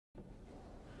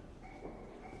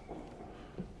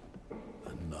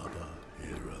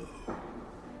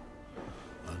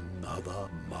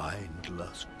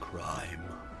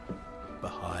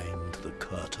the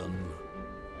curtain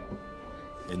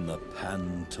in the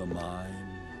pantomime.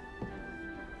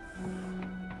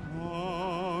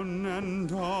 On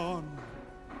and on.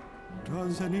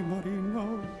 Does anybody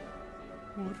know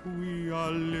what we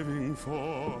are living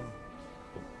for?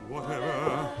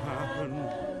 Whatever happened,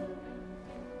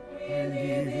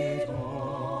 leave it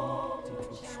all to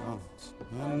chance.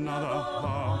 Another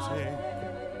heartache,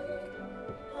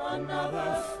 another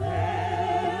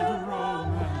failed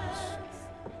romance.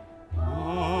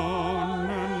 On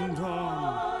and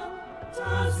on.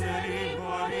 Does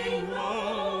anybody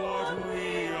know what we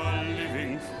are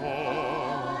living for?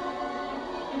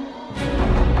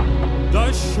 The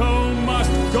show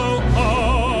must go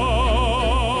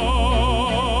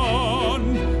on.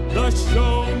 The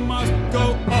show must go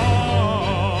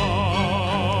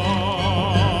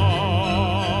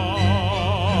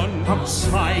on.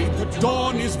 Outside, the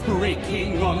dawn is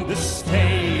breaking on the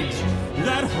stage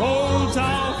that holds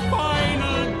our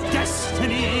final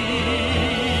destiny.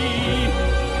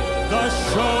 The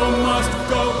show must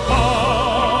go on.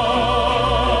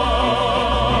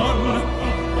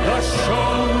 The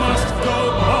show must go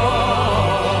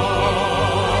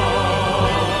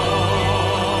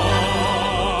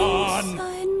on.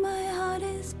 Inside, my heart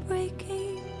is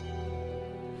breaking.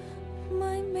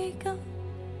 My makeup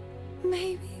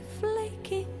may be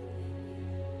flaking,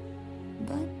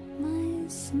 but my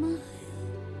smile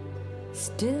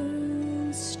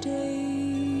still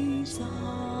stays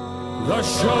on. The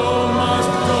show must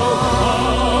go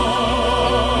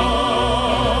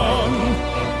on.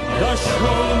 The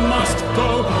show must go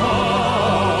on.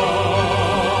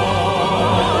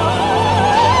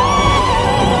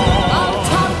 I'll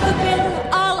top the bill,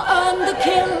 I'll earn the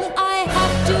kill. I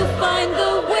have to find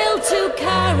the will to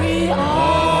carry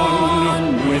on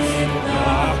with the,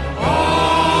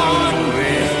 on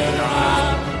with the,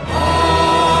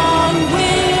 on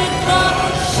with the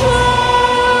show.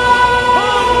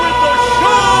 On with the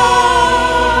show.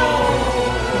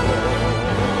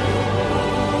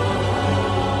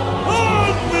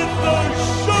 On with the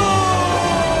show.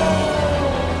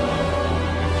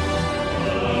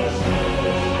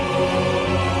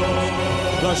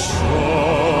 The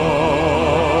show